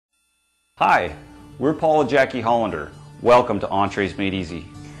Hi, we're Paul and Jackie Hollander. Welcome to Entrees Made Easy.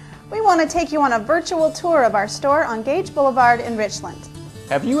 We want to take you on a virtual tour of our store on Gage Boulevard in Richland.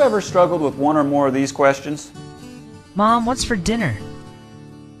 Have you ever struggled with one or more of these questions? Mom, what's for dinner?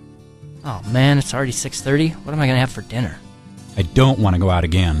 Oh man, it's already 6:30. What am I going to have for dinner? I don't want to go out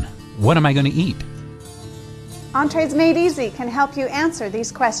again. What am I going to eat? Entrees Made Easy can help you answer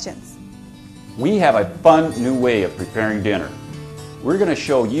these questions. We have a fun new way of preparing dinner. We're going to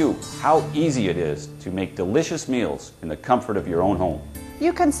show you how easy it is to make delicious meals in the comfort of your own home.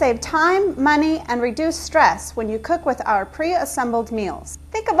 You can save time, money, and reduce stress when you cook with our pre-assembled meals.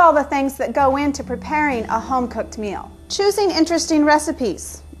 Think of all the things that go into preparing a home-cooked meal. Choosing interesting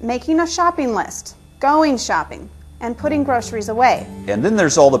recipes, making a shopping list, going shopping, and putting groceries away. And then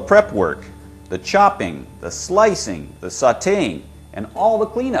there's all the prep work, the chopping, the slicing, the sautéing, and all the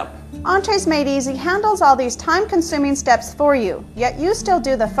cleanup. Entrees Made Easy handles all these time-consuming steps for you, yet you still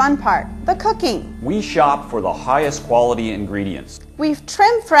do the fun part, the cooking. We shop for the highest quality ingredients. We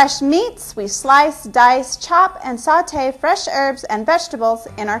trim fresh meats, we slice, dice, chop, and sauté fresh herbs and vegetables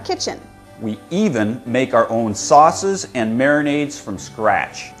in our kitchen. We even make our own sauces and marinades from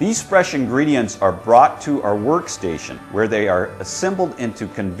scratch. These fresh ingredients are brought to our workstation, where they are assembled into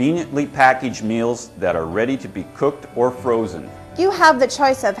conveniently packaged meals that are ready to be cooked or frozen. You have the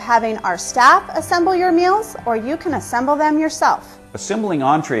choice of having our staff assemble your meals, or you can assemble them yourself. Assembling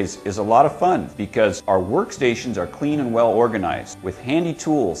entrees is a lot of fun because our workstations are clean and well organized with handy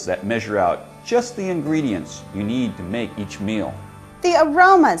tools that measure out just the ingredients you need to make each meal. The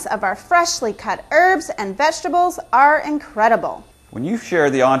aromas of our freshly cut herbs and vegetables are incredible. When you share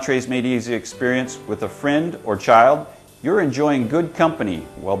the Entrees Made Easy experience with a friend or child, you're enjoying good company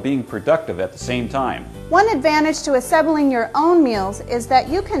while being productive at the same time. One advantage to assembling your own meals is that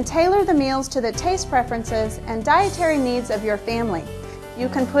you can tailor the meals to the taste preferences and dietary needs of your family. You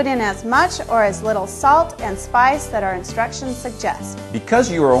can put in as much or as little salt and spice that our instructions suggest.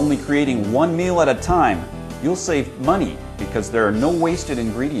 Because you are only creating one meal at a time, you'll save money because there are no wasted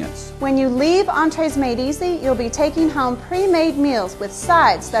ingredients. When you leave Entrees Made Easy, you'll be taking home pre-made meals with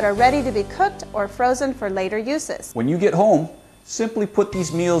sides that are ready to be cooked or frozen for later uses. When you get home, simply put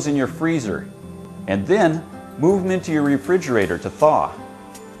these meals in your freezer and then move them into your refrigerator to thaw.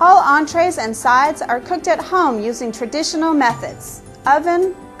 All entrees and sides are cooked at home using traditional methods: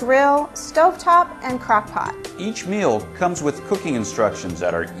 oven, grill, stovetop, and crock-pot. Each meal comes with cooking instructions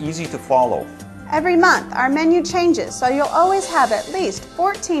that are easy to follow. Every month, our menu changes, so you'll always have at least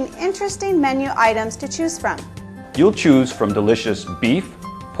 14 interesting menu items to choose from. You'll choose from delicious beef,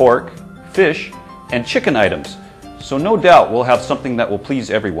 pork, fish, and chicken items, so no doubt we'll have something that will please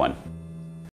everyone.